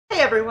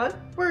everyone,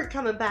 we're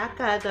coming back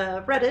at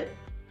Reddit.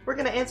 We're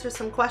going to answer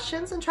some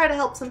questions and try to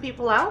help some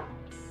people out.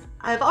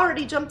 I've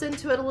already jumped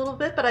into it a little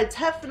bit, but I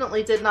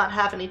definitely did not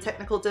have any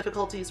technical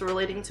difficulties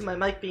relating to my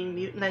mic being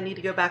mute, and I need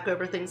to go back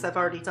over things I've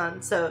already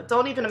done. So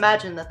don't even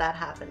imagine that that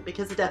happened,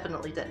 because it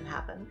definitely didn't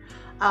happen.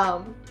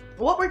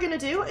 What we're going to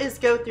do is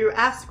go through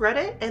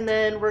AskReddit, and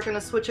then we're going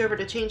to switch over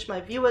to change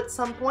my view at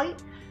some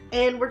point,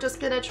 and we're just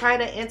going to try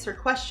to answer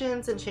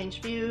questions and change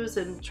views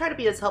and try to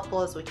be as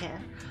helpful as we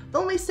can. The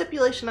only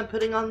stipulation I'm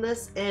putting on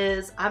this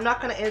is I'm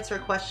not going to answer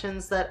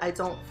questions that I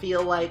don't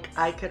feel like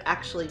I could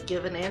actually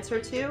give an answer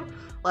to.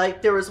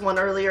 Like there was one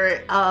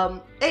earlier,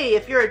 hey,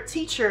 if you're a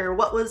teacher,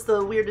 what was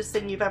the weirdest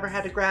thing you've ever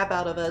had to grab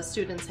out of a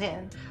student's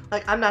hand?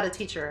 Like, I'm not a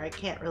teacher, I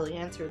can't really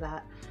answer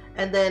that.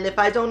 And then if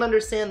I don't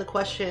understand the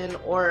question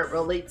or it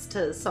relates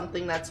to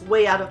something that's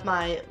way out of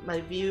my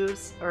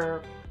views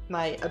or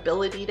my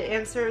ability to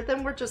answer,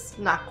 then we're just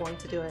not going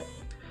to do it.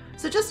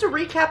 So just to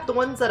recap the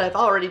ones that I've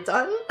already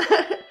done,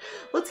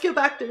 let's go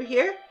back through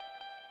here.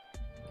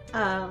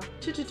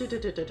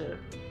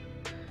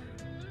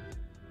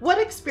 What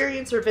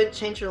experience or event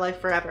changed your life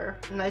forever?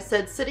 And I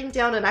said sitting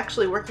down and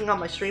actually working on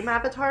my stream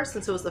avatar,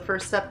 since it was the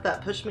first step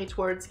that pushed me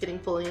towards getting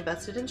fully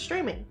invested in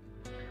streaming.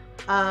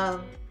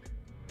 Oh,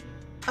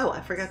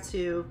 I forgot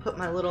to put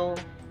my little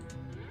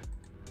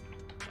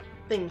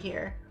thing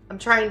here. I'm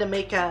trying to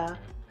make a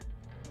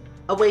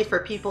way for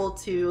people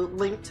to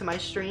link to my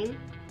stream.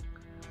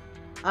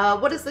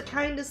 What is the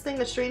kindest thing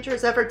a stranger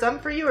has ever done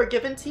for you or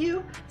given to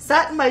you?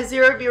 Sat in my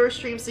 0 viewer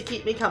streams to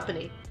keep me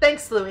company.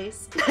 Thanks,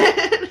 Louise.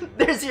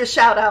 There's your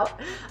shout out.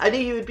 I knew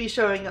you would be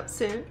showing up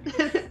soon.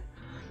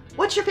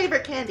 What's your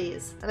favorite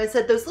candies? And I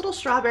said those little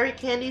strawberry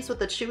candies with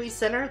the chewy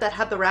center that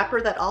have the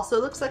wrapper that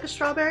also looks like a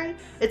strawberry.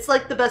 It's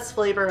like the best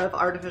flavor of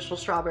artificial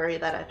strawberry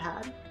that I've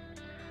had.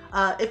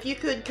 If you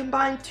could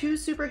combine 2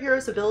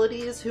 superheroes'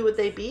 abilities, who would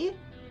they be?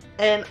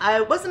 And I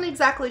wasn't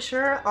exactly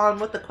sure on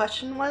what the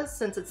question was,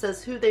 since it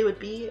says who they would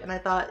be, and I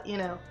thought, you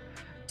know,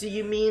 do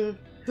you mean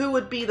who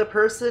would be the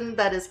person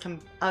that is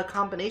a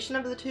combination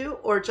of the 2,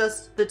 or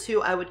just the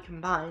 2 I would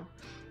combine?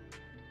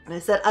 And I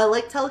said I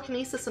like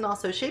telekinesis and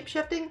also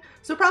shapeshifting,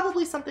 so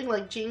probably something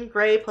like Jean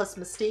Grey plus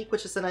Mystique,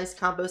 which is a nice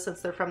combo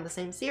since they're from the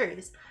same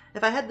series.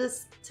 If I had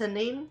this to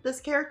name this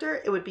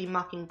character, it would be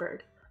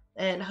Mockingbird.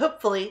 And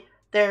hopefully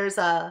there's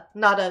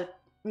not a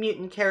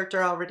mutant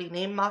character already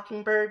named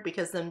Mockingbird,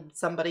 because then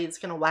somebody's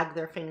gonna wag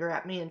their finger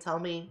at me and tell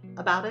me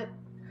about it.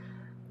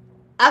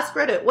 Ask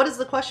Reddit, what is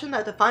the question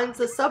that defines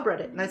this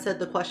subreddit? And I said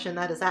the question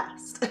that is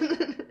asked.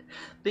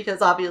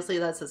 Because obviously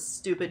that's a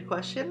stupid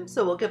question,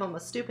 so we'll give them a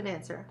stupid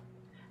answer.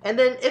 And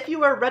then if you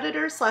were a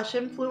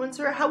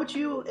Redditor/influencer, how would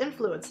you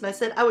influence? And I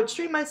said I would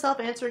stream myself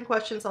answering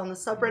questions on the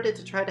subreddit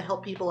to try to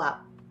help people out,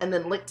 and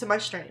then link to my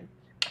stream.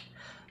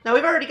 Now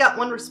we've already got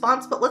one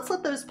response, but let's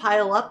let those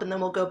pile up and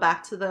then we'll go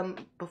back to them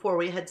before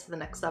we head to the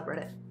next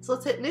subreddit. So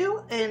let's hit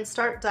new and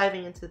start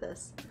diving into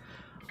this.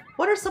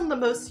 What are some of the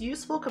most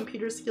useful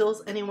computer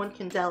skills anyone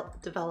can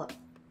develop?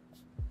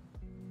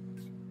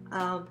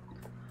 I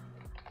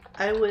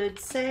would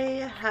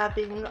say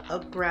having a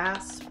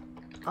grasp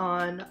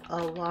on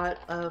a lot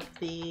of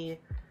the,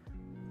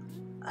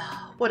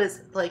 what is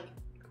it, like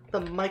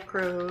the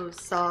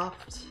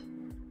Microsoft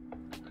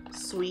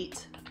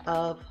suite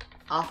of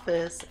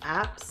Office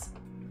apps,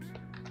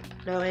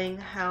 knowing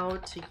how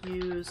to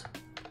use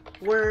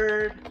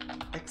Word,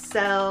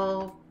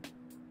 Excel.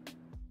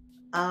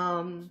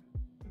 I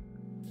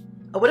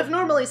would have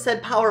normally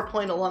said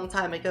PowerPoint a long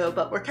time ago,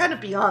 but we're kind of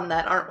beyond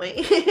that, aren't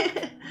we?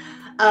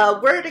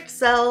 Word,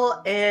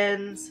 Excel,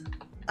 and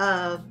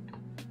oh,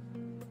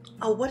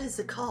 what is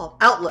it called?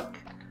 Outlook.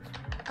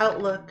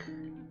 Outlook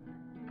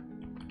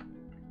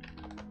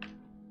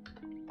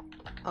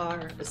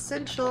are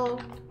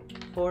essential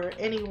for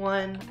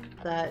anyone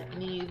that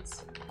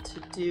needs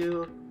to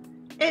do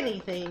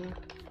anything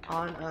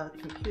on a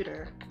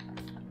computer.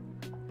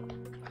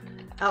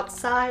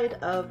 Outside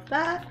of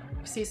that,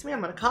 excuse me,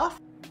 I'm gonna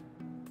cough.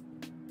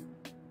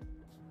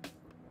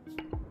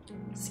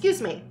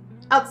 Excuse me.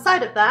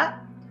 Outside of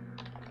that,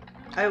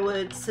 I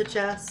would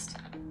suggest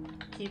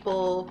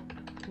people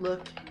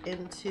look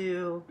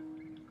into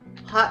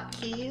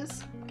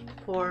hotkeys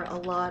for a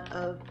lot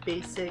of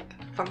basic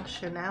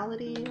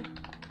functionality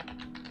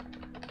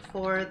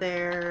for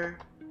their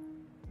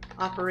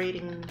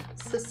operating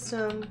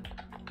system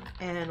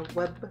and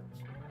web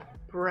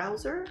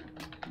browser,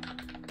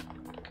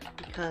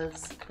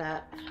 because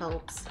that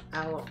helps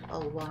out a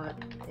lot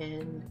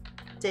in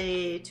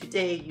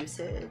day-to-day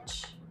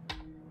usage.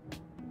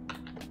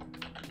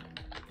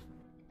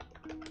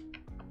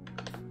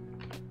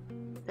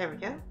 There we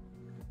go.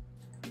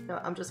 No,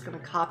 I'm just gonna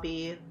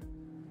copy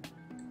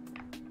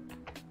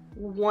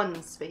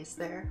one space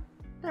there.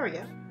 There we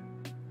go.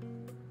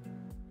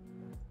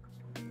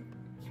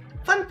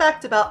 Fun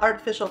fact about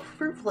artificial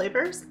fruit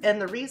flavors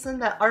and the reason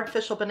that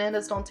artificial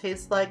bananas don't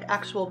taste like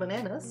actual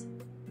bananas.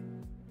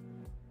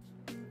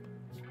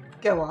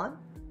 Go on.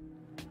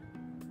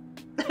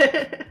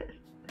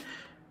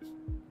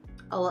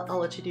 I'll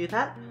let you do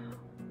that.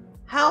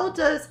 How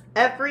does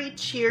every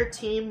cheer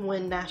team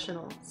win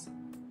nationals?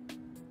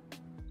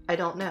 I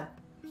don't know.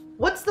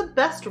 What's the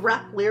best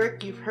rap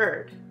lyric you've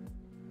heard?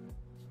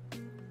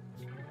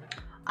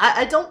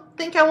 I don't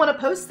think I want to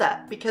post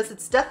that because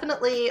it's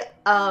definitely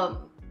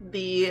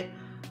the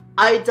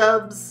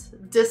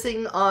iDubbbz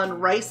dissing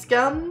on Rice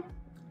Gum.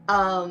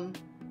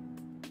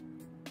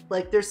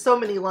 Like there's so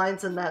many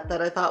lines in that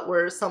I thought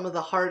were some of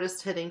the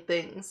hardest hitting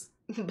things.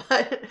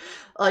 But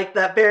like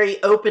that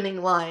very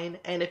opening line,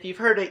 and if you've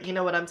heard it, you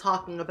know what I'm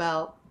talking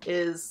about,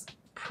 is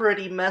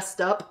pretty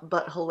messed up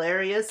but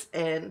hilarious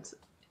and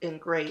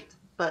great.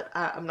 But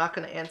I'm not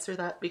going to answer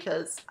that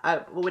because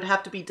I would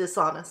have to be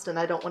dishonest and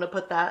I don't want to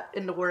put that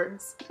into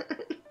words.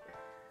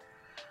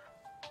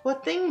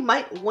 What thing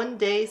might one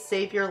day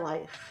save your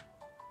life?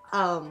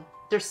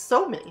 There's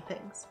so many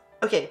things.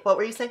 Okay, what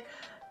were you saying?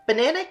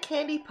 Banana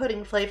candy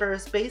pudding flavor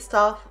is based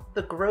off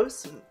the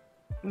gross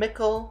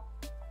Mickle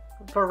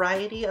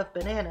variety of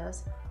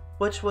bananas,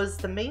 which was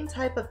the main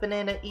type of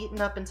banana eaten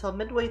up until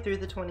midway through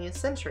the 20th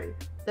century.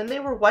 Then they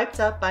were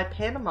wiped out by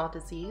Panama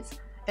disease,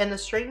 and the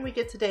strain we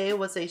get today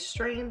was a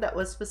strain that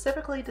was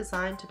specifically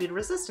designed to be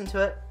resistant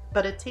to it,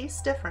 but it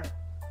tastes different.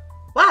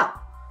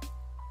 Wow!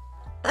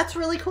 That's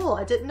really cool.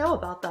 I didn't know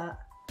about that.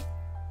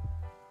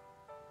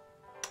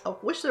 I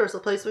wish there was a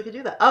place we could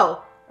do that.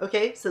 Oh,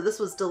 okay, so this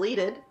was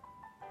deleted.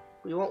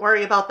 We won't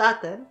worry about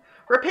that then.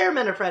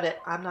 Repairman of Reddit.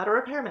 I'm not a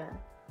repairman.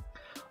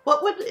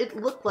 What would it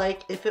look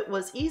like if it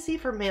was easy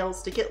for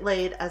males to get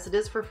laid as it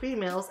is for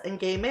females and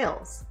gay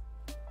males?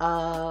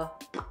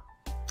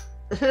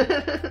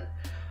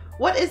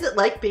 What is it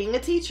like being a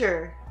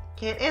teacher?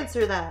 Can't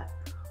answer that.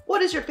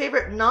 What is your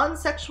favorite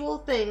non-sexual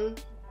thing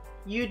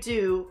you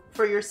do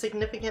for your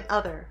significant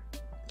other?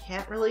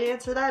 Can't really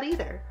answer that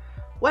either.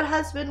 What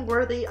has been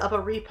worthy of a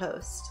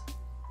repost?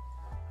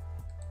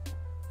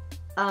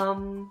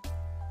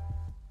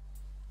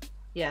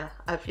 Yeah,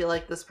 I feel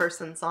like this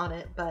person's on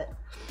it, but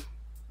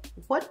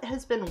what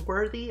has been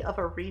worthy of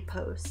a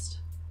repost?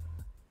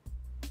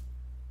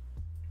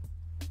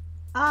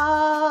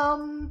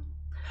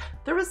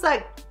 There was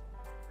like,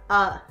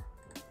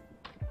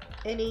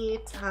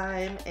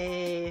 anytime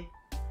a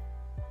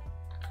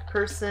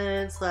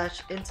person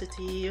 /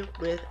 entity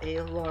with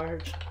a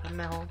large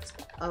amount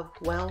of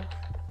wealth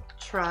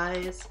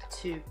tries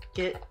to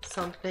get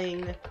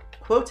something,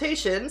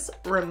 quotations,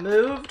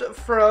 removed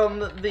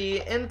from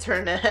the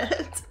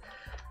internet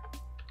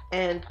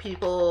and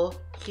people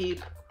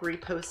keep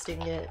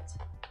reposting it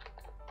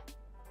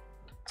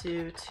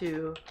due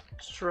to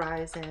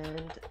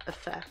Streisand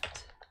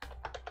effect.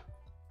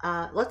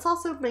 Let's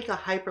also make a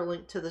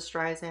hyperlink to the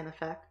Streisand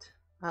effect.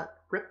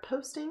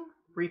 Reposting?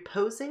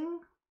 Reposing?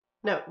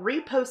 No,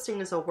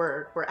 reposting is a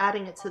word. We're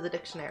adding it to the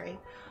dictionary.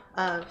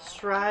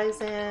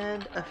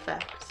 Streisand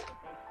effect.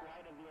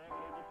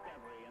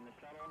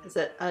 Is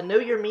it a Know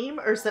Your Meme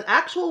or is it an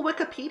actual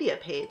Wikipedia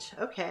page?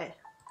 Okay.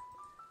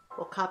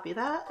 We'll copy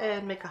that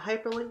and make a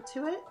hyperlink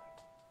to it.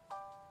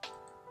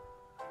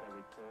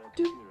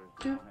 Doop,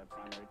 doop,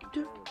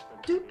 doop,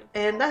 doop.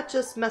 And that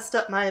just messed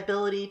up my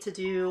ability to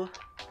do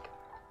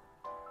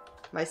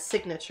my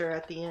signature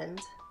at the end.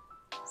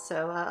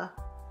 So,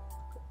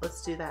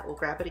 let's do that. We'll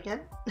grab it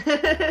again.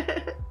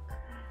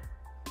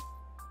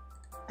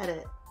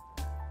 Edit.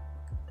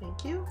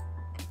 Thank you.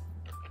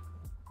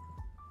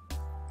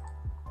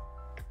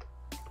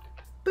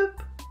 Boop.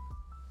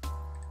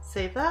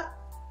 Save that.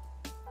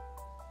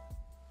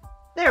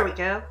 There we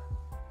go.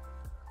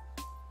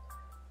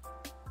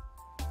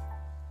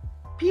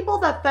 People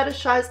that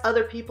fetishize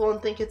other people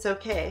and think it's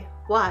okay.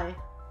 Why?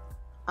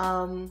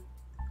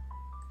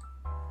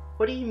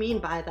 What do you mean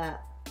by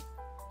that?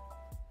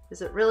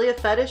 Is it really a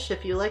fetish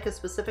if you like a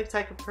specific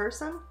type of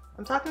person?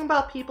 I'm talking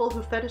about people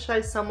who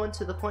fetishize someone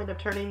to the point of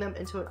turning them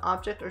into an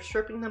object or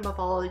stripping them of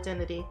all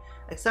identity,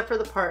 except for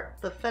the part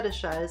the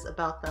fetishize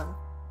about them.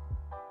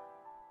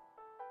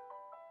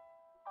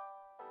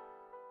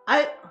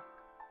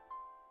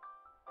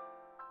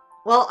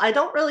 Well, I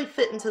don't really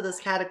fit into this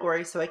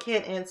category, so I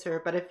can't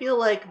answer, but I feel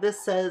like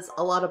this says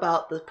a lot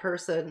about the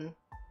person.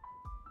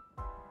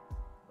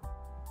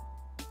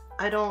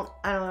 It's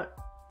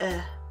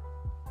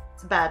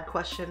a bad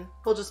question.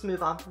 We'll just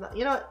move on from that.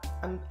 You know what?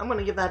 I'm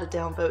gonna give that a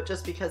downvote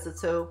just because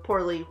it's so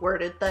poorly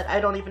worded that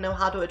I don't even know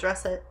how to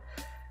address it.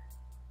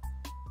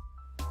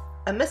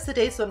 I miss the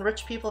days when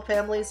rich people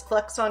families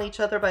flexed on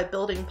each other by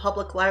building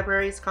public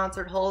libraries,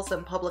 concert halls,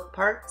 and public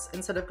parks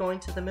instead of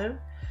going to the moon.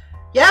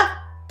 Yeah,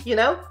 you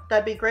know,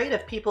 that'd be great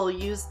if people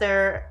use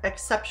their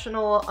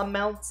exceptional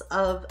amounts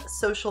of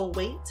social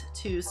weight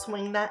to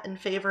swing that in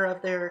favor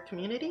of their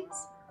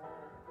communities.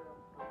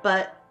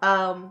 But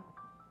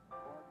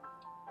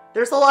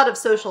there's a lot of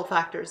social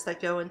factors that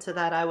go into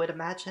that, I would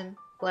imagine.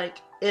 Like,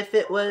 if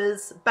it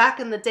was back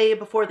in the day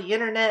before the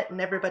internet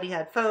and everybody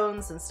had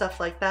phones and stuff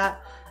like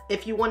that,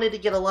 if you wanted to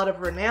get a lot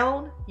of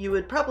renown, you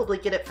would probably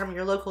get it from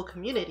your local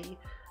community.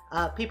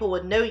 People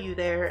would know you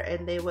there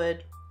and they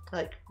would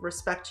like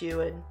respect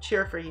you and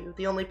cheer for you.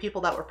 The only people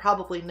that were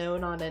probably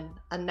known on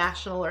a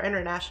national or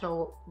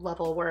international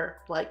level were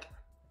like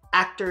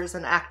actors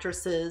and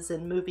actresses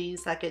in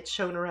movies that get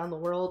shown around the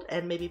world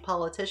and maybe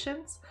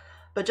politicians.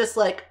 But just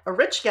like a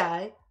rich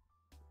guy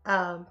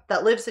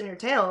that lives in your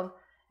town,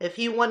 if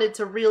he wanted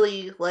to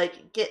really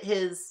like get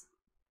his,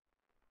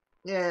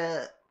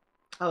 yeah,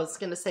 I was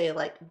gonna say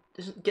like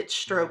get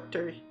stroked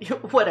or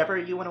whatever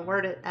you want to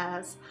word it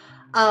as,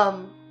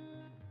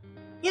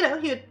 you know,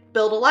 he'd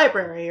build a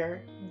library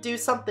or do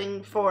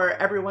something for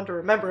everyone to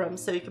remember him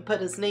so he could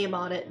put his name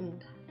on it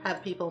and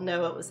have people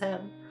know it was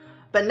him.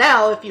 But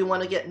now, if you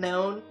want to get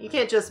known, you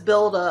can't just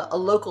build a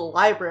local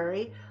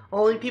library.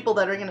 Only people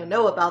that are going to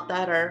know about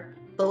that are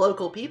the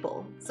local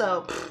people.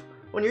 So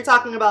when you're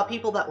talking about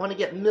people that want to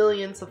get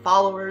millions of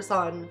followers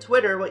on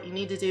Twitter, what you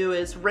need to do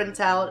is rent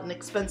out an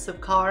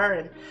expensive car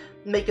and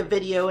make a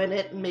video in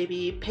it and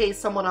maybe pay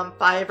someone on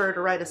Fiverr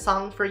to write a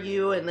song for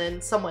you and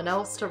then someone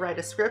else to write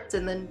a script,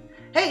 and then,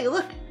 hey,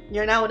 look,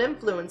 you're now an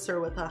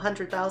influencer with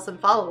 100,000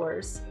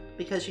 followers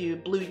because you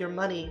blew your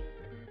money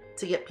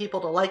to get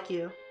people to like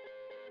you.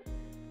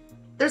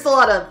 There's a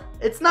lot of,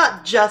 it's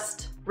not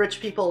just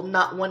rich people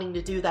not wanting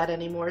to do that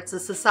anymore. It's a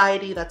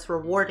society that's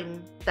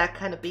rewarding that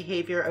kind of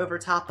behavior over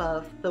top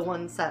of the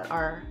ones that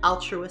are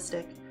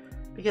altruistic.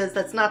 Because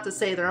that's not to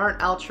say there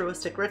aren't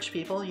altruistic rich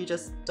people, you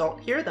just don't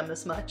hear them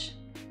as much,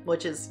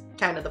 which is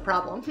kind of the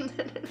problem.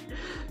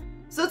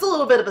 So it's a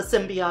little bit of a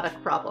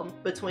symbiotic problem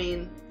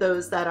between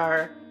those that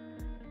are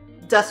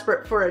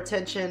desperate for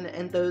attention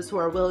and those who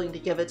are willing to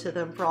give it to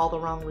them for all the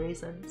wrong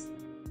reasons.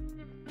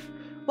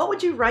 What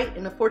would you write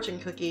in a fortune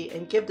cookie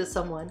and give to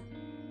someone?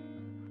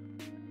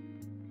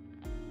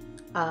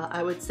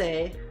 I would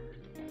say,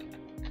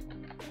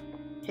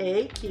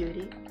 hey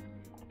cutie.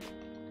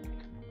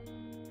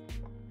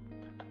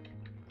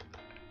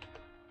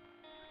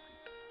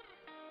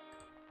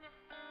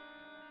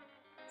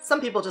 Some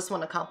people just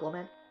want a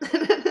compliment.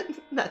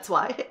 That's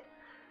why.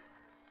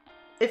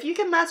 If you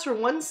can master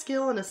one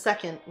skill in a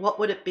second, what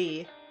would it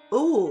be?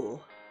 Ooh.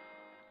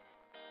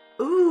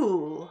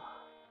 Ooh.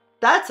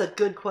 That's a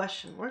good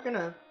question. We're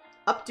gonna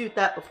update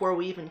that before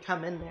we even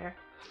come in there.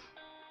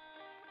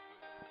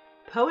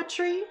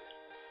 Poetry?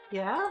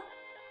 Yeah?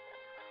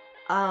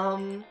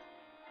 I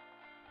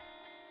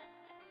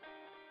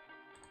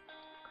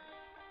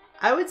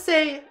would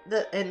say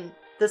that, and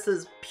this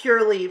is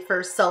purely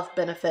for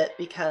self-benefit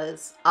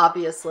because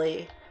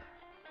obviously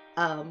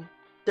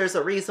there's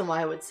a reason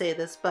why I would say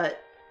this,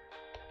 but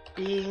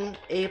being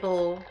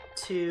able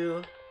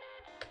to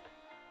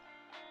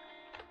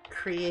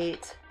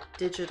create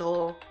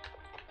digital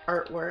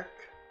artwork.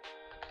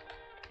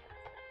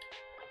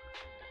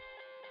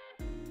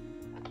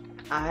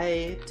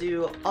 I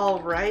do all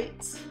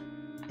right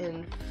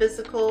in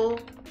physical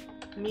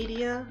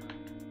media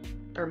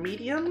or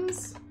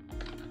mediums,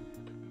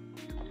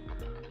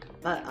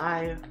 but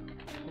I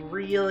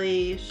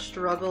really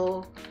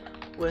struggle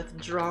with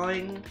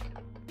drawing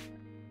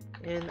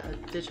in a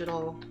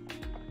digital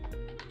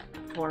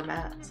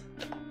format,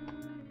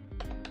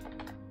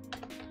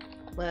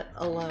 let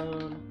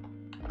alone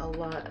a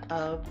lot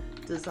of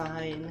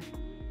design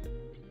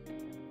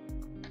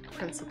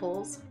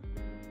principles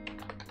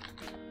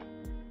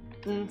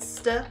and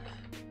stuff.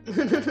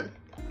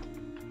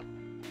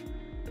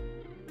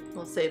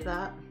 We'll save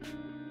that.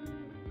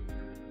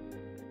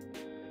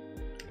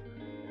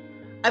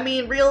 I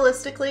mean,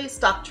 realistically,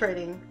 stock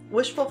trading.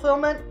 Wish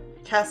fulfillment,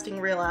 casting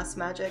real-ass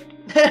magic.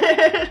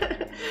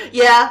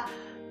 Yeah,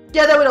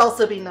 that would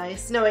also be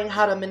nice, knowing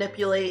how to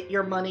manipulate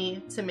your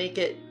money to make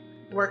it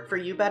work for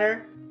you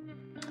better.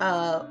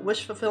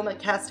 Wish fulfillment,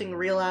 casting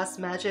real-ass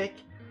magic.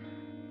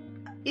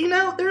 You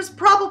know, there's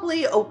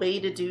probably a way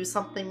to do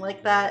something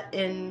like that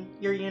in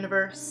your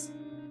universe.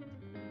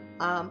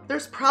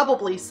 There's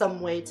probably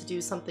some way to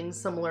do something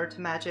similar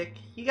to magic.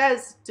 You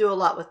guys do a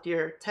lot with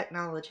your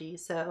technology,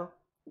 so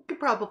you could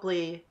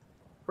probably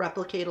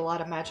replicate a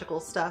lot of magical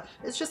stuff.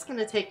 It's just going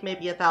to take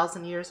maybe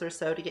 1,000 years or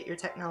so to get your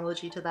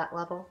technology to that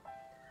level.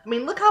 I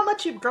mean, look how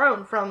much you've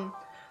grown from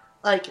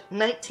like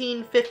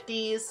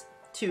 1950s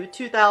to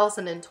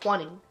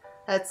 2020.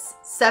 That's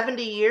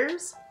 70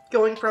 years,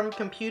 going from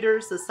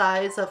computers the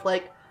size of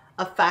like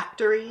a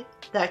factory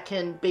that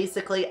can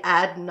basically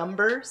add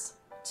numbers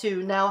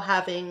to now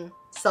having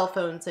cell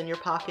phones in your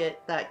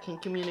pocket that can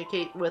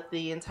communicate with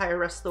the entire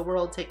rest of the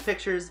world, take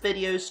pictures,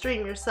 videos,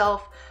 stream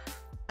yourself,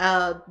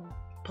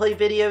 play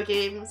video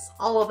games,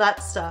 all of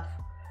that stuff.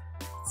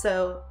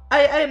 So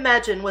I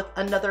imagine with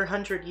another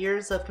 100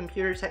 years of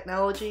computer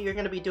technology, you're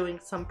going to be doing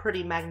some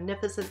pretty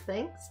magnificent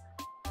things.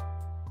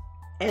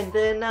 And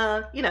then,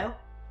 you know,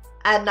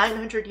 add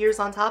 900 years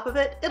on top of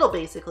it, it'll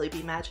basically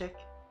be magic.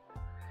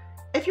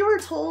 If you were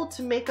told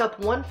to make up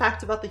one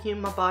fact about the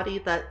human body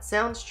that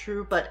sounds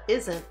true but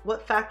isn't,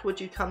 what fact would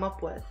you come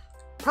up with?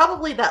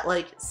 Probably that,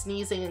 like,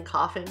 sneezing and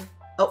coughing.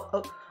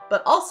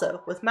 But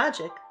also, with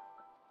magic,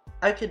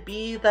 I could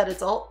be that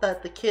adult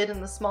that the kid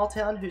in the small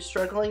town who's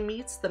struggling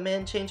meets, the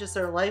man changes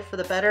their life for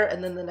the better,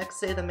 and then the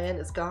next day the man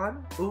is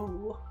gone.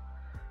 Ooh.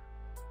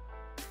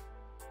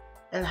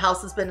 And the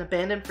house has been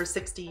abandoned for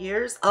 60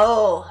 years.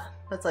 Oh,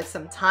 that's like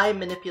some time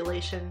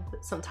manipulation,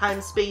 some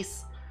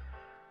time-space.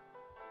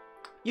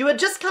 You would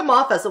just come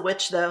off as a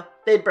witch, though.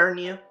 They'd burn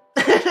you.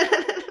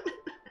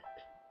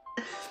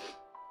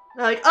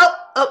 Like,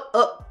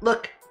 oh,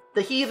 look,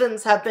 The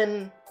heathens have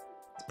been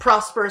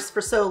prosperous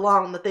for so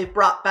long that they've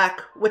brought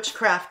back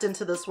witchcraft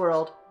into this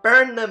world.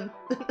 Burn them!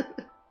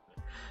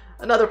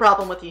 Another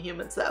problem with you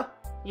humans, though.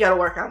 You gotta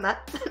work on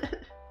that.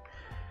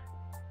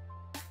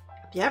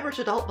 The average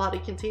adult body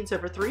contains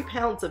over 3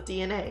 pounds of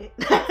DNA.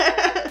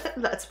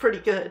 That's pretty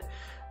good.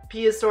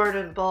 Pee is stored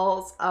in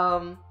balls.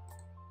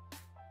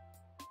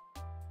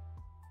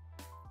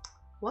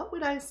 What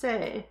would I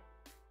say?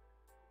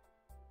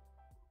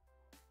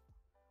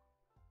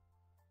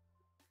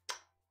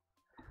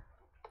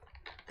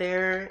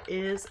 There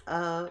is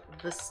a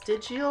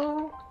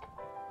vestigial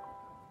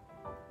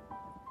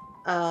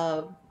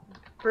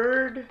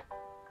bird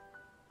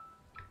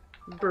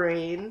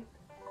brain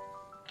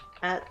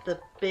at the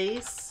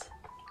base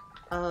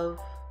of...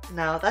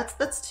 No,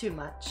 that's too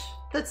much.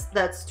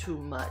 That's too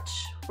much.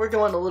 We're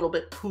going a little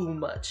bit too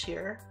much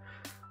here.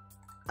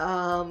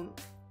 How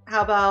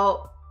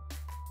about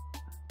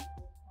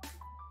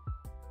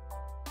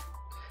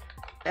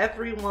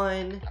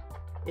everyone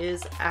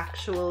is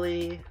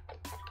actually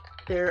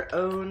their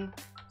own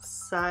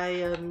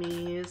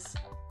Siamese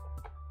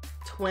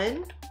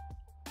twin,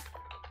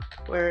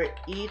 where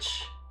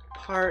each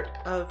part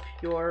of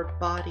your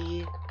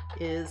body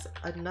is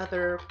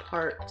another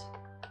part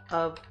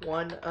of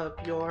one of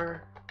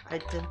your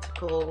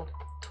identical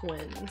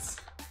twins.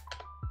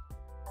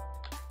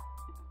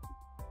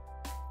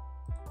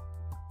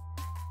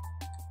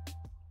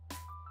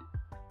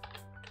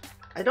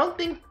 I don't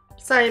think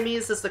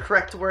Siamese is the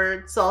correct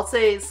word, so I'll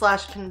say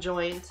 /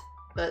 conjoined,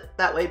 but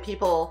that way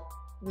people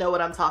know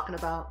what I'm talking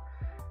about.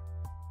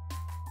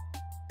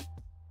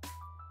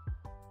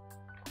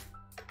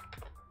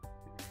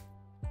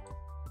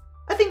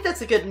 I think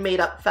that's a good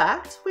made-up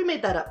fact. We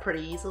made that up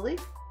pretty easily.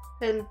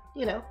 And,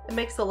 you know, it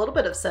makes a little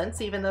bit of sense,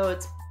 even though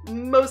it's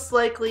most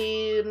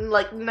likely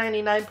like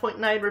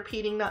 99.9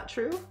 repeating not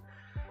true.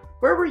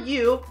 Where were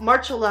you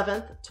March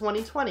 11th,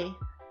 2020?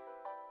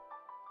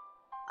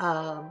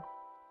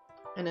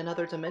 In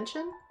another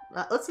dimension?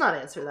 Let's not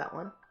answer that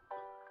one.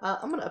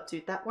 I'm gonna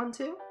update that one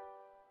too.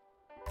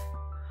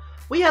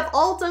 We have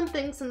all done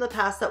things in the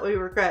past that we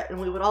regret,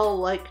 and we would all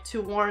like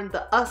to warn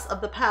the us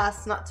of the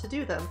past not to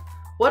do them.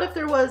 What if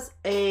there was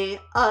a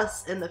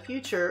us in the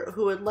future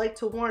who would like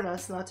to warn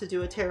us not to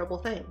do a terrible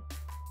thing?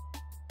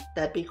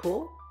 That'd be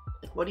cool.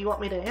 What do you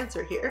want me to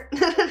answer here?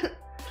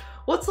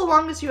 What's the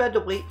longest you had to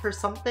wait for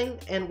something,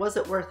 and was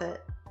it worth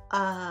it?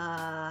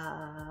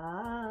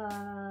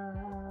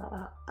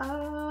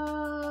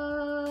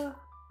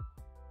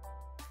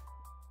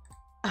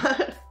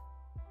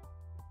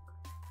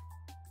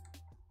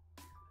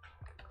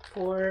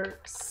 For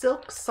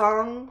Silk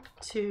Song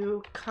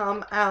to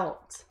come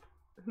out.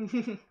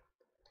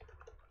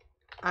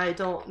 I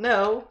don't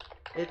know.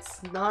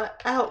 It's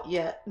not out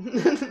yet.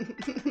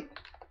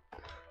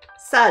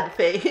 Sad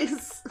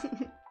face.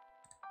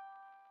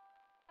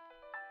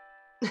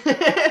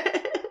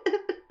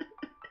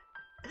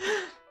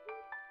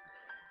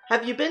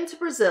 Have you been to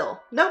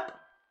Brazil? Nope.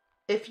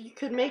 If you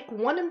could make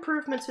one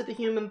improvement to the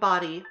human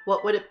body,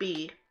 what would it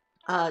be?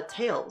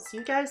 Tails.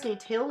 You guys need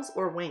tails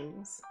or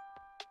wings?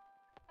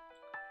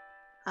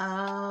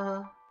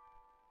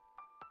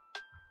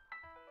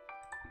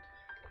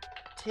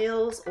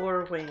 Tails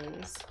or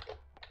wings.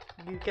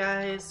 You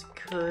guys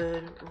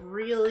could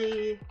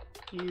really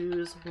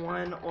use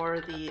one or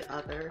the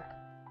other.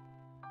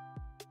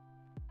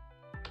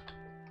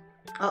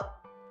 Oh,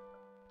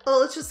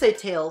 let's just say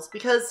tails,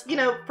 because, you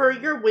know, for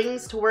your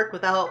wings to work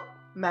without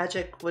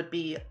magic would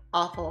be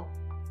awful.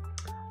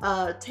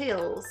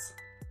 Tails.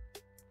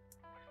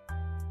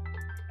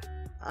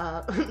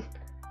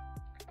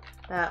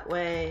 That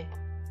way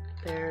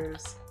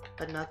there's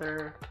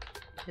another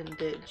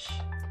appendage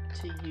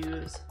to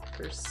use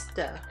for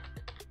stuff.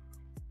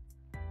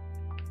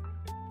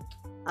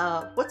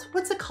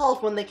 What's it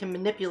called when they can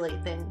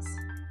manipulate things?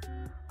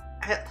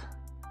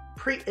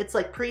 It's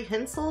like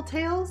prehensile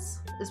tails?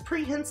 Is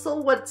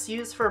prehensile what's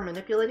used for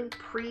manipulating?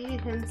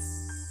 Prehensile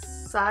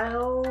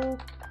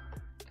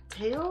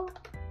tail?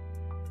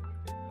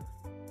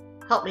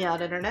 Help me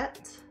out,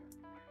 internet.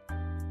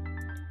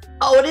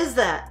 Oh, it is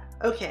that!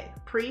 Okay,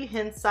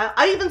 prehensile.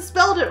 I even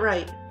spelled it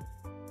right!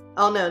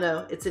 Oh,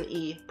 no, it's an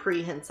E.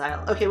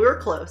 Prehensile. Okay, we were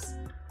close.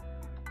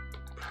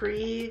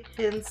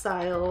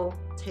 Prehensile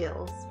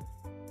tails.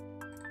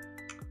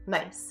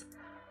 Nice.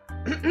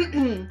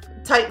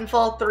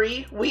 Titanfall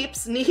 3,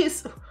 Weeps,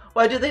 Knees.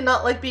 Why do they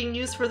not like being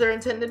used for their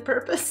intended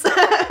purpose?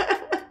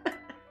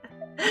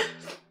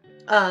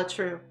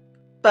 True.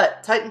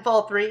 But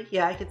Titanfall 3,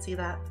 yeah, I could see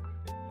that.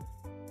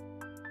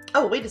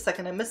 Oh, wait a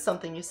second, I missed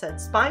something you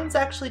said. Spines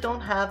actually don't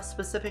have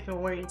specific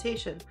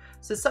orientation.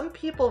 So some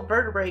people's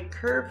vertebrae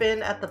curve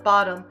in at the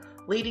bottom,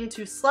 leading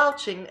to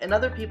slouching, and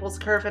other people's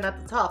curve in at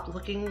the top,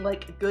 looking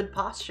like good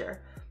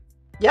posture.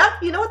 Yeah,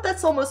 you know what?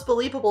 That's almost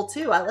believable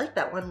too. I like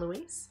that one,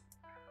 Luis.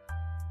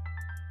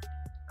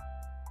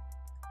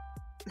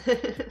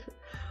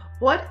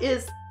 What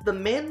is the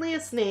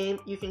manliest name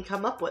you can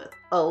come up with?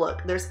 Oh,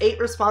 look, there's 8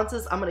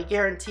 responses. I'm gonna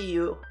guarantee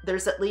you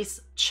there's at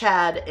least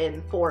Chad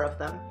in 4 of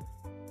them.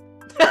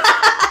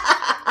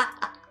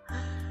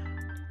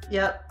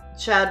 Yep.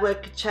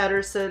 Chadwick,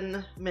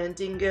 Chatterson,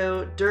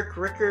 Mandingo, Dirk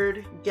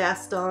Rickard,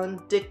 Gaston,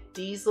 Dick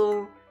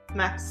Diesel,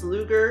 Max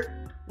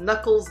Luger,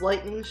 Knuckles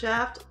Lightning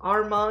Shaft,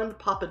 Armand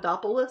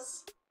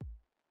Papadopoulos,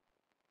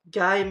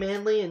 Guy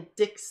Manley, and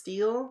Dick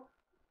Steele.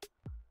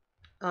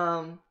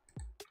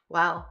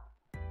 Wow.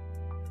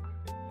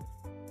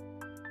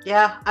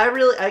 Yeah,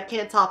 I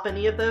can't top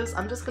any of those.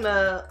 I'm just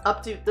gonna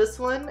update this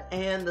one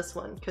and this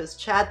one, because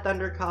Chad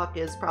Thundercock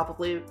is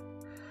probably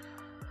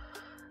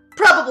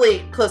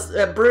close.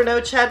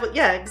 Bruno Chadwick,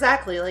 yeah,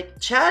 exactly. Like,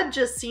 Chad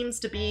just seems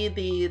to be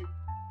the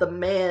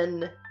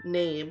man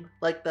name,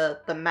 like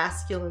the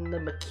masculine, the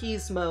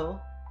machismo.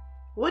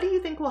 What do you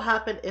think will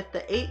happen if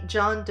the 8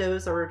 John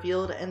Does are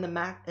revealed in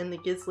the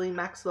Ghislaine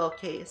Maxwell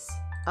case?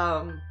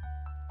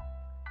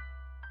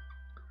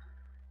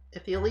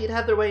 If the elite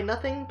have their way,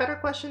 nothing. Better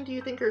question, do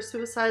you think her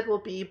suicide will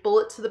be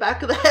bullet to the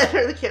back of the head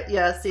or the camp?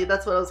 Yeah, see,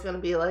 that's what I was gonna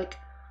be like.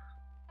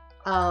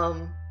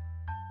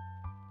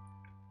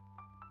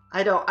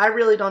 I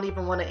really don't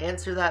even want to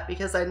answer that,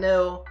 because I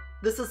know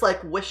this is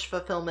like wish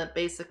fulfillment,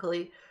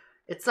 basically.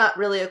 It's not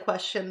really a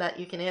question that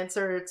you can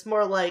answer. It's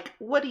more like,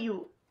 what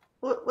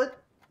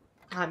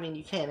I mean,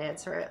 you can't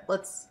answer it.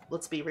 Let's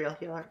be real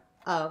here.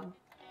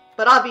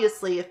 But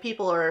obviously, if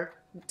people are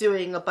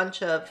doing a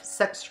bunch of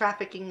sex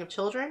trafficking of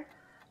children,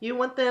 you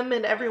want them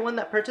and everyone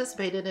that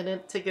participated in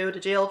it to go to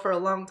jail for a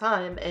long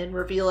time and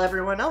reveal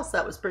everyone else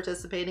that was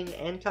participating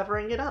and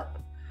covering it up.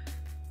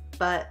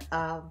 But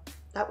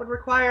that would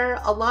require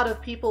a lot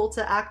of people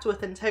to act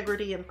with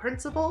integrity and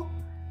principle,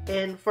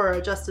 and for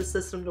a justice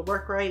system to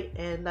work right,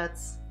 and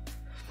that's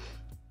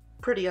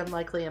pretty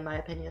unlikely in my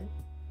opinion.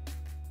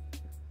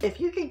 If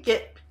you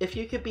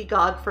could be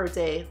God for a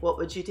day, what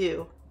would you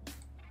do?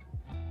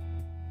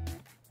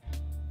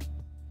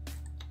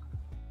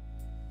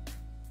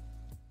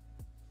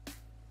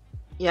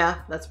 Yeah,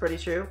 that's pretty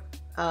true.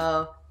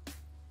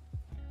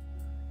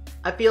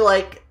 I feel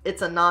like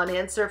it's a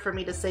non-answer for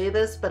me to say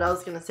this, but I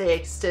was gonna say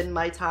extend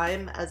my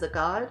time as a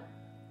god,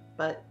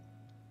 but...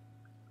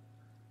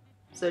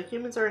 So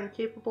humans are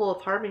incapable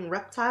of harming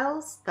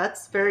reptiles?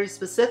 That's very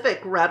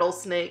specific,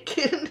 Rattlesnake.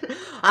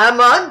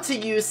 I'm on to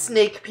you,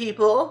 snake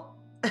people.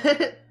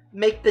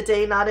 Make the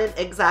day not end.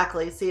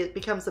 Exactly. See, it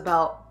becomes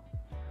about,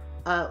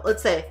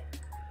 let's say,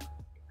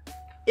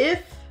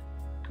 if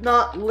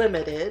not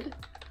limited,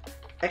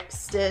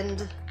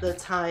 extend the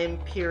time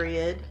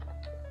period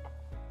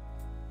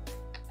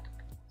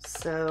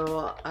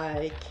so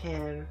I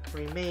can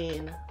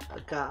remain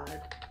a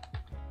god.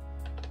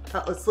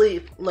 Let's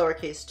leave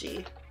lowercase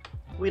g.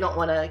 We don't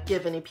want to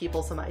give any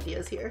people some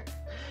ideas here.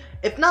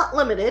 If not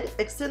limited,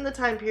 extend the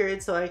time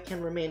period so I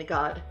can remain a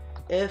god.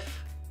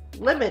 If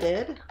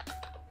limited,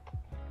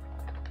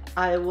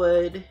 I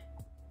would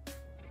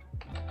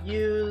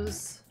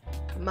use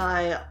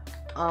my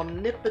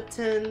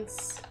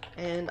omnipotence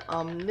and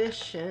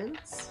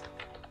omniscience.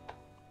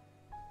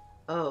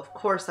 Oh, of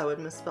course I would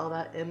misspell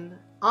that.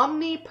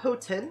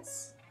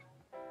 Omnipotence.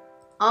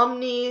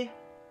 Omniscience.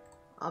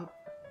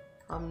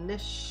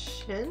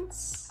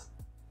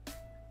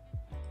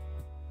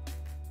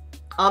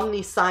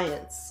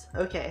 Omniscience.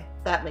 Okay,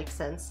 that makes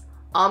sense.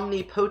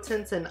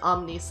 Omnipotence and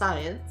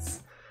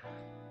omniscience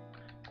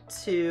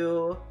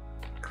to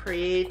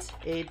create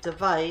a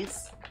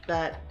device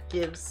that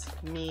gives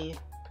me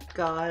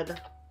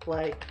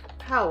god-like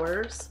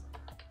powers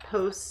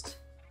post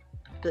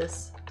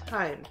this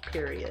time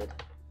period.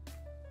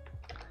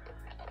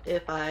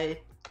 If I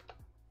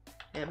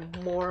am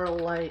more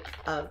like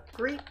a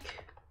Greek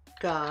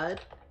god,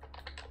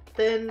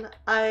 then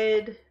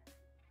I'd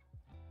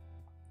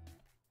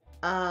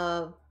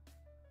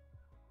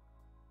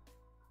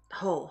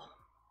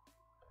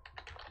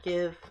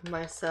give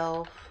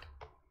myself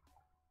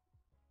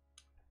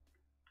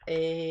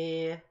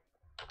a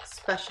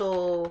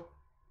special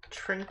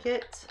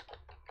trinket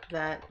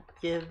that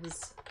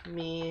gives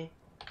me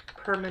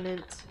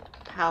permanent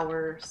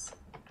powers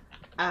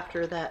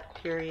after that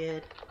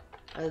period,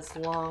 as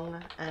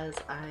long as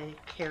I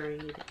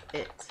carried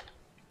it.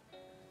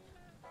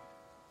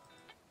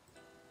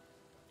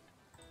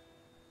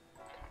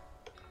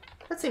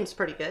 That seems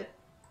pretty good.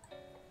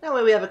 That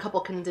way we have a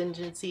couple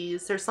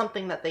contingencies. There's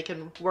something that they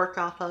can work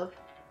off of.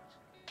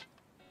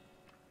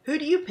 Who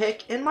do you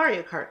pick in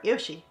Mario Kart?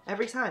 Yoshi.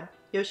 Every time.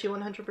 Yoshi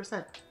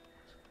 100%.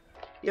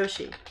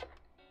 Yoshi.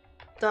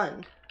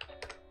 Done.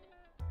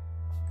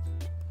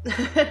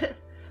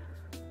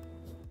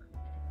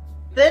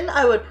 Then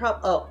I would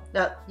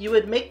you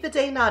would make the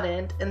day not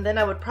end, and then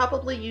I would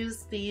probably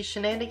use the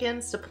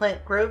shenanigans to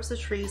plant groves of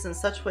trees in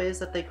such ways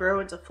that they grow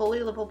into fully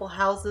livable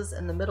houses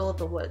in the middle of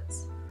the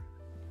woods.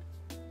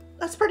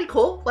 That's pretty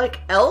cool.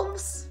 Like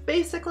elves,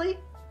 basically.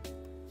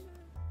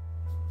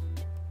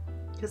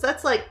 Because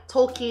that's like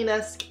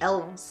Tolkien-esque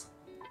elves.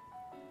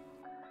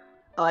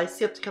 Oh, I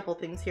skipped a couple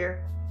things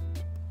here.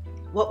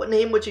 What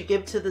name would you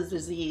give to the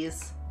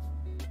disease?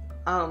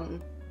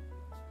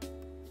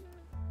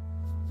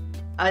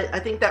 I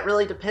think that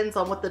really depends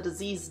on what the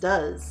disease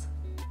does.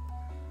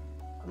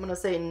 I'm gonna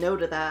say no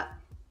to that.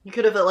 You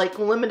could have like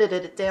limited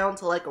it down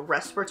to like a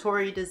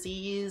respiratory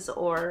disease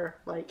or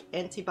like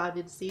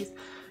antibody disease.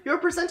 You're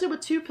presented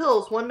with 2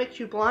 pills. One makes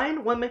you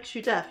blind, one makes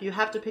you deaf. You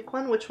have to pick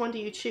one. Which one do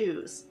you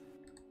choose?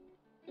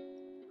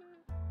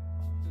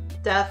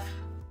 Deaf.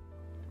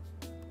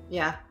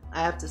 Yeah,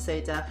 I have to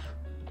say deaf.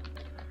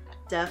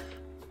 Deaf.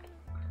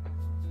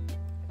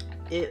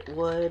 It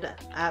would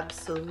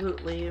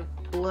absolutely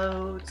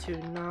blow to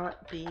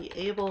not be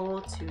able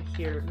to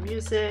hear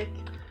music,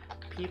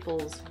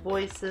 people's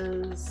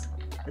voices,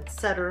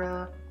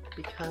 etc.,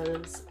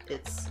 because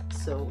it's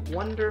so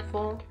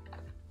wonderful.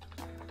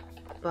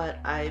 But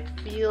I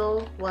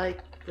feel like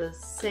the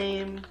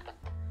same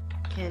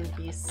can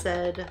be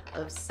said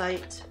of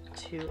sight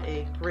to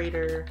a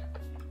greater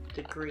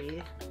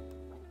degree.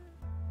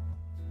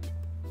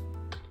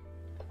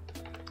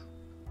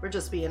 We're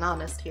just being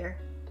honest here.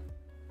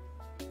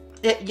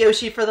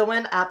 Yoshi for the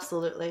win?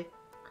 Absolutely.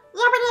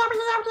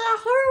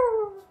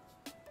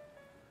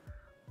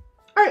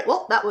 Alright,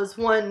 well, that was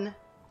one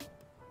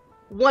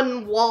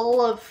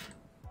wall of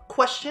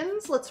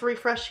questions. Let's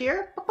refresh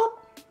here. Boop, boop.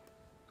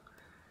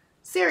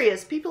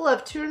 Serious, people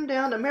have turned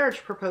down a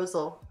marriage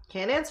proposal.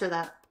 Can't answer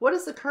that. What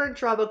is the current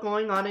drama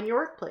going on in your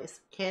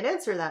workplace? Can't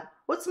answer that.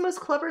 What's the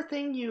most clever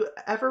thing you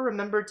ever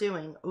remember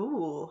doing?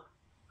 Ooh.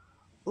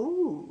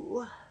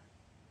 Ooh.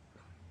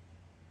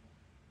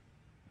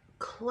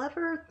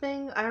 Clever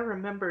thing I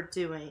remember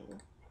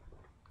doing.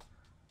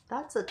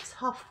 That's a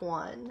tough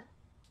one.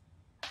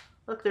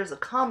 Look, there's a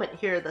comment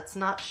here that's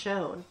not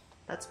shown.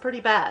 That's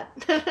pretty bad.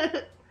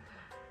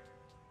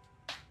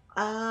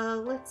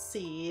 Let's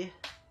see.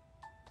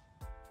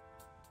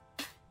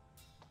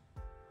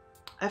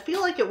 I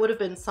feel like it would have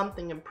been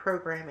something in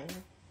programming.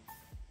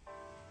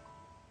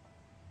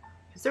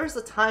 Because there was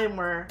a time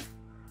where,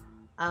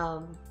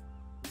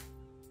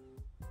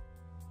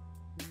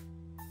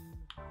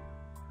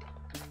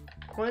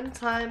 one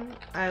time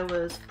I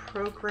was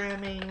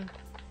programming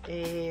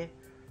a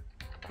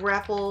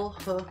grapple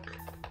hook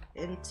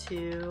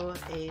into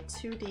a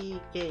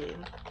 2D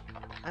game.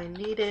 I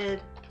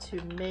needed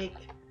to make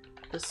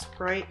the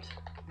sprite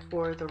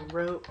for the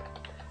rope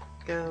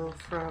go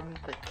from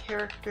the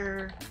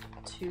character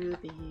to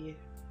the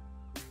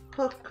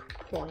hook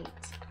point.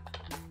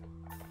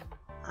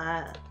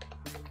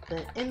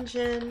 The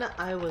engine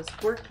I was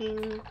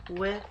working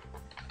with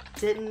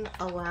didn't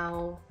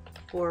allow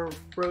for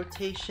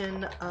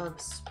rotation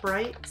of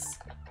sprites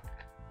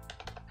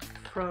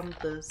from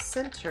the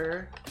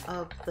center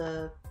of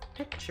the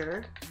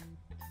picture.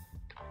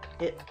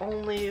 It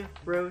only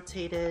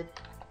rotated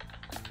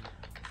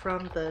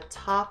from the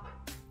top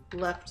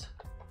left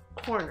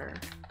corner.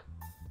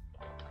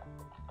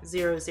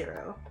 0,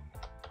 0.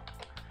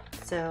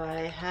 So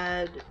I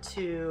had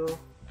to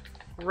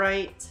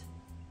write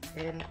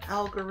an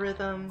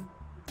algorithm.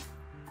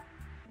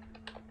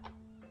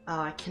 Oh,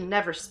 I can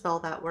never spell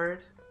that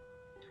word.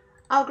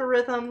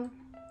 Algorithm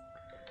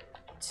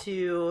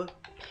to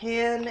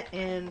pan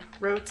and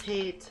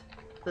rotate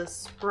the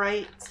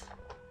sprite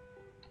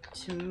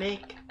to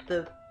make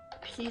the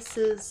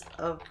pieces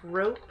of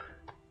rope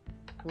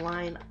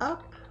line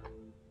up,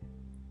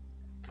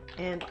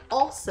 and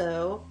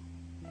also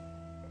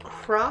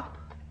crop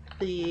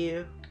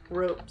the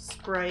rope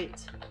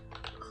sprite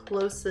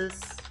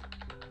closest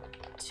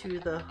to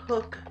the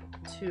hook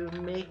to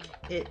make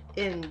it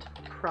end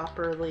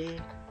properly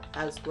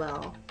as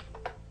well.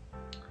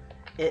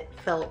 It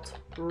felt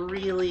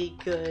really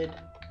good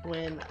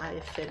when I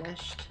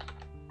finished,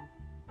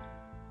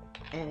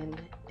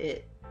 and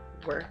it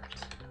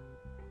worked.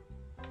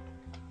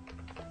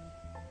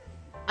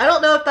 I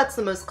don't know if that's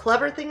the most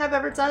clever thing I've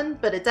ever done,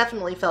 but it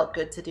definitely felt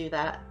good to do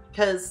that,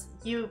 because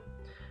you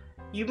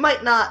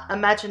might not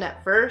imagine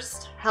at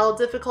first how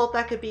difficult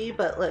that could be,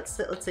 but let's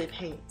say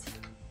paint.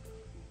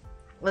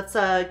 Let's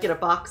get a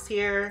box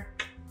here,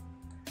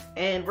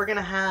 and we're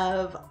gonna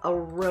have a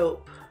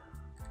rope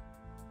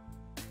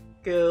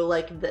go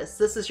like this.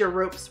 This is your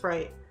rope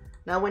sprite.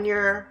 Now when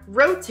you're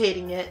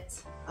rotating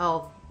it,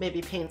 oh,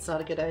 maybe paint's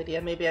not a good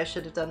idea. Maybe I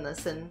should have done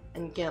this in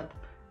GIMP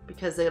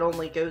because it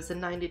only goes in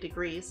 90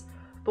 degrees.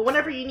 But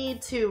whenever you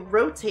need to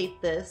rotate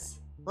this,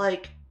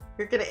 like,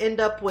 you're gonna end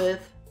up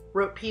with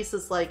rope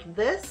pieces like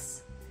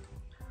this,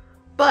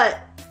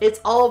 but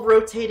it's all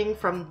rotating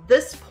from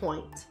this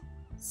point.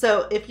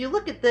 So if you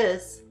look at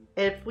this,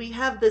 if we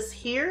have this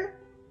here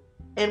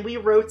and we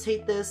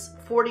rotate this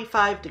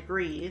 45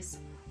 degrees,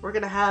 we're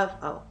gonna have,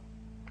 oh,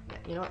 yeah,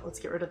 you know what, let's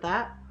get rid of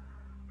that.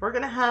 We're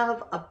gonna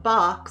have a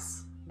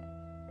box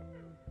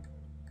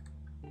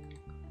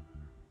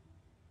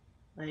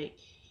like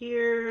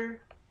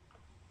here.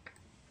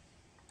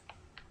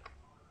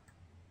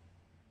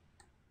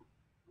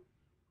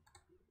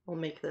 We'll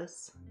make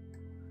this.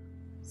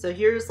 So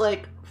here's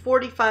like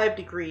 45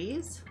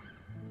 degrees.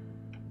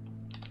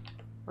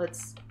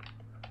 Let's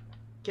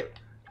get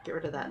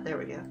rid of that. There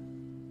we go.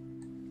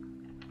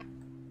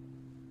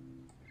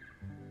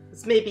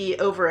 This may be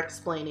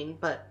over-explaining,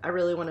 but I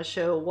really want to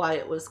show why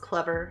it was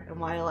clever and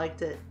why I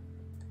liked it.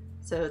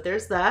 So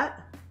there's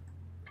that.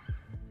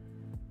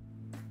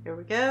 Here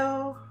we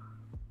go.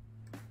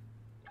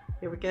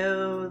 Here we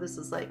go. This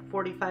is like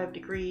 45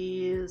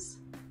 degrees.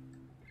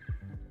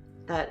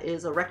 That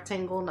is a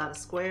rectangle, not a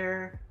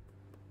square.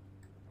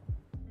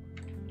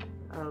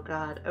 Oh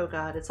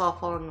god, it's all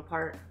falling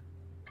apart.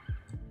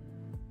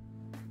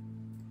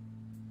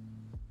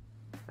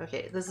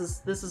 Okay, this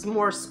is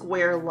more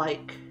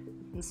square-like,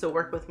 and so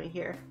work with me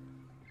here.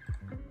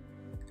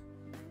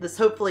 This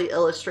hopefully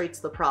illustrates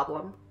the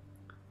problem.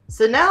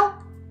 So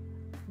now,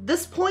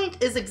 this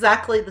point is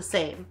exactly the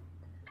same,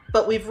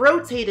 but we've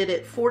rotated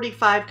it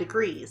 45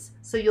 degrees.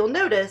 So you'll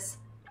notice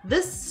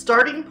this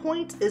starting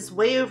point is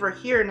way over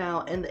here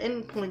now, and the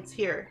end point's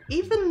here.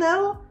 Even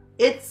though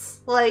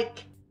it's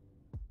like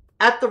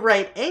at the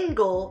right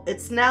angle,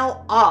 it's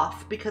now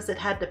off because it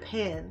had to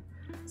pan.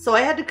 So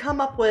I had to come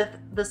up with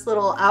this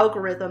little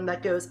algorithm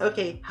that goes,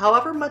 okay,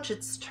 however much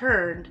it's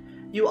turned,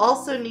 you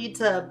also need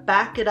to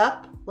back it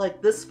up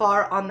like this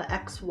far on the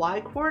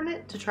XY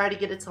coordinate to try to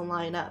get it to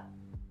line up.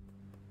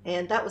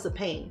 And that was a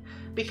pain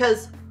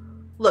because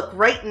look,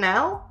 right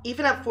now,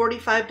 even at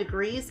 45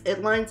 degrees,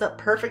 it lines up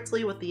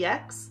perfectly with the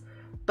X.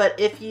 But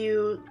if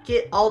you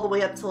get all the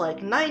way up to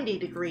like 90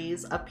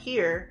 degrees up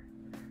here,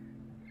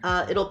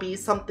 it'll be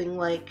something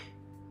like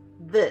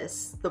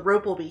this. The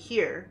rope will be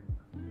here.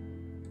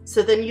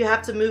 So then you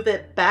have to move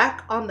it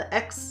back on the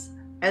X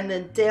and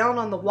then down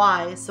on the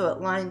Y so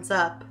it lines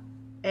up.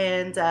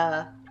 And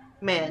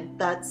man,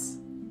 that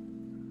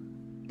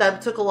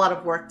took a lot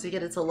of work to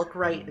get it to look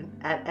right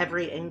at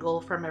every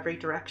angle from every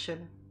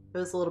direction. It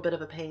was a little bit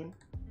of a pain.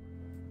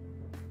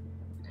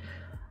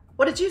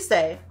 What did you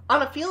say?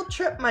 On a field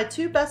trip, my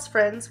two best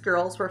friends,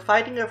 girls, were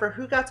fighting over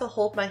who got to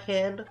hold my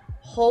hand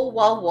whole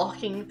while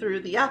walking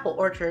through the apple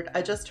orchard.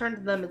 I just turned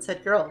to them and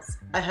said, girls,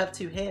 I have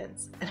two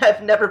hands. And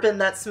I've never been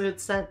that smooth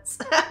since.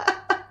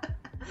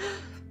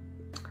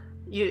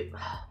 You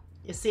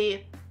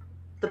see,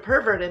 the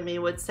pervert in me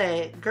would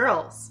say,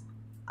 girls,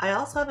 I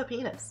also have a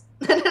penis.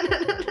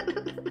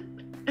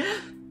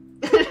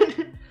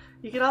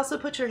 You can also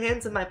put your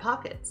hands in my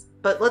pockets.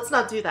 But let's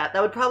not do that.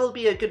 That would probably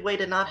be a good way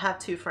to not have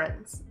two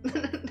friends.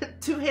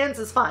 Two hands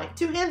is fine.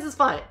 Two hands is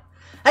fine.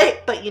 Hey,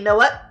 but you know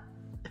what?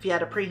 If you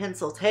had a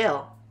prehensile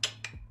tail,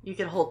 you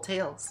could hold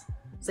tails.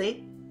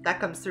 See? That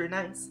comes through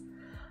nice.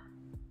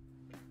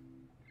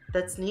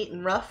 That's neat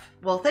and rough.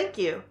 Well, thank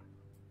you.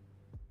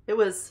 It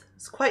was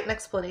quite an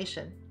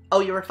explanation. Oh,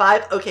 you were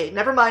 5? Okay,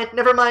 never mind,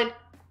 never mind.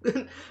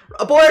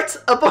 Abort!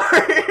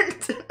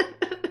 Abort!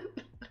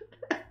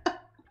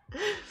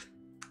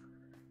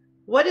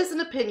 What is an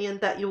opinion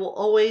that you will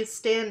always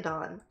stand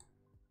on?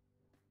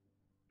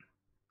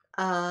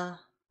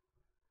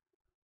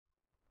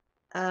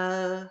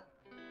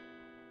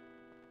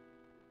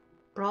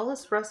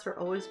 Braless breasts are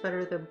always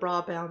better than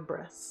bra-bound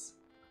breasts.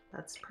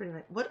 That's pretty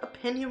nice. What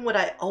opinion would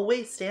I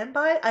always stand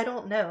by? I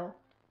don't know.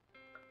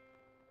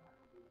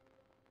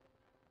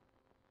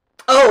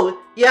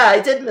 Oh, yeah,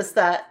 I did miss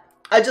that.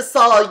 I just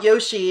saw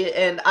Yoshi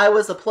and I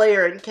was a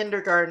player in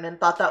kindergarten and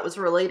thought that was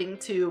relating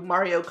to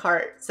Mario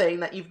Kart,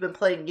 saying that you've been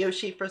playing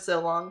Yoshi for so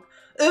long.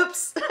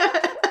 Oops!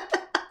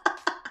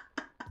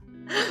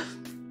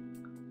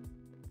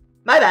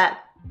 My bad.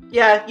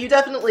 Yeah, you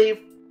definitely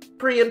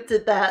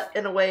preempted that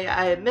in a way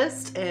I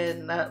missed,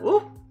 and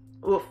oof,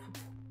 oof.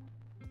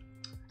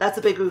 That's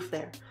a big oof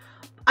there.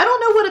 I don't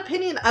know what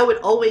opinion I would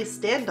always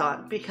stand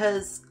on,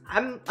 because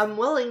I'm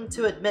willing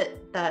to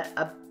admit that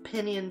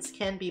opinions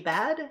can be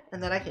bad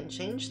and that I can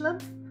change them.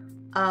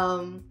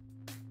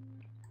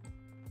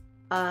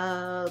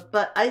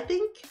 But I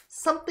think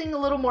something a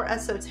little more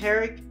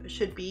esoteric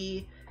should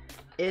be,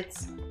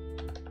 it's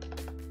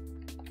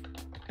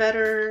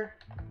better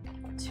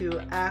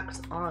to act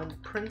on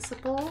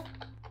principle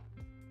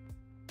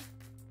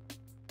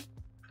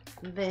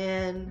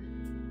than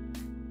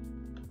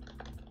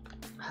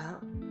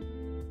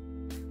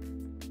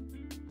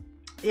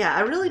yeah,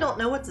 I really don't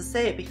know what to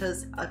say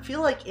because I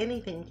feel like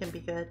anything can be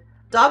good.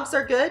 Dogs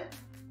are good.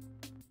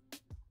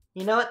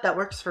 You know what? That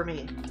works for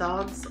me.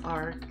 Dogs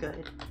are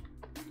good.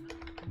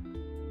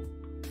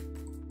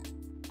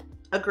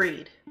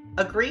 Agreed.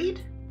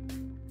 Agreed?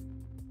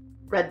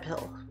 Red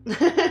pill.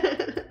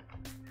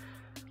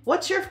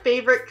 What's your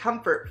favorite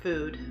comfort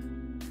food?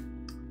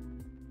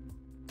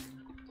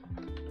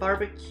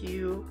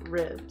 Barbecue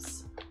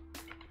ribs.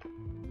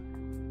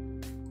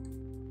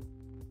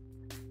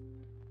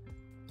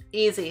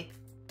 Easy.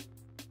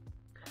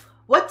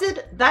 What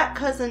did that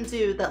cousin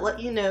do that let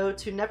you know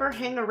to never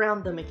hang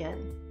around them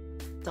again?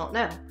 Don't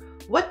know.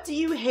 What do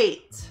you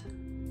hate?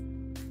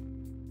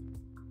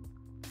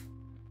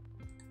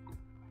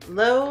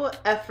 Low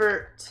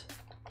effort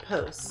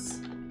posts.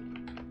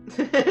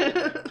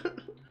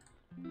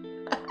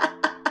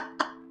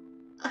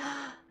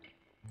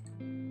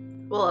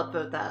 We'll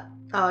upvote that.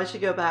 Oh, I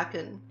should go back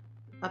and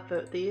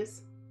upvote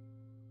these.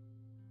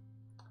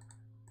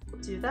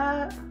 We'll do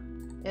that.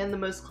 And the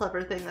most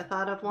clever thing I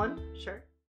thought of one. Sure.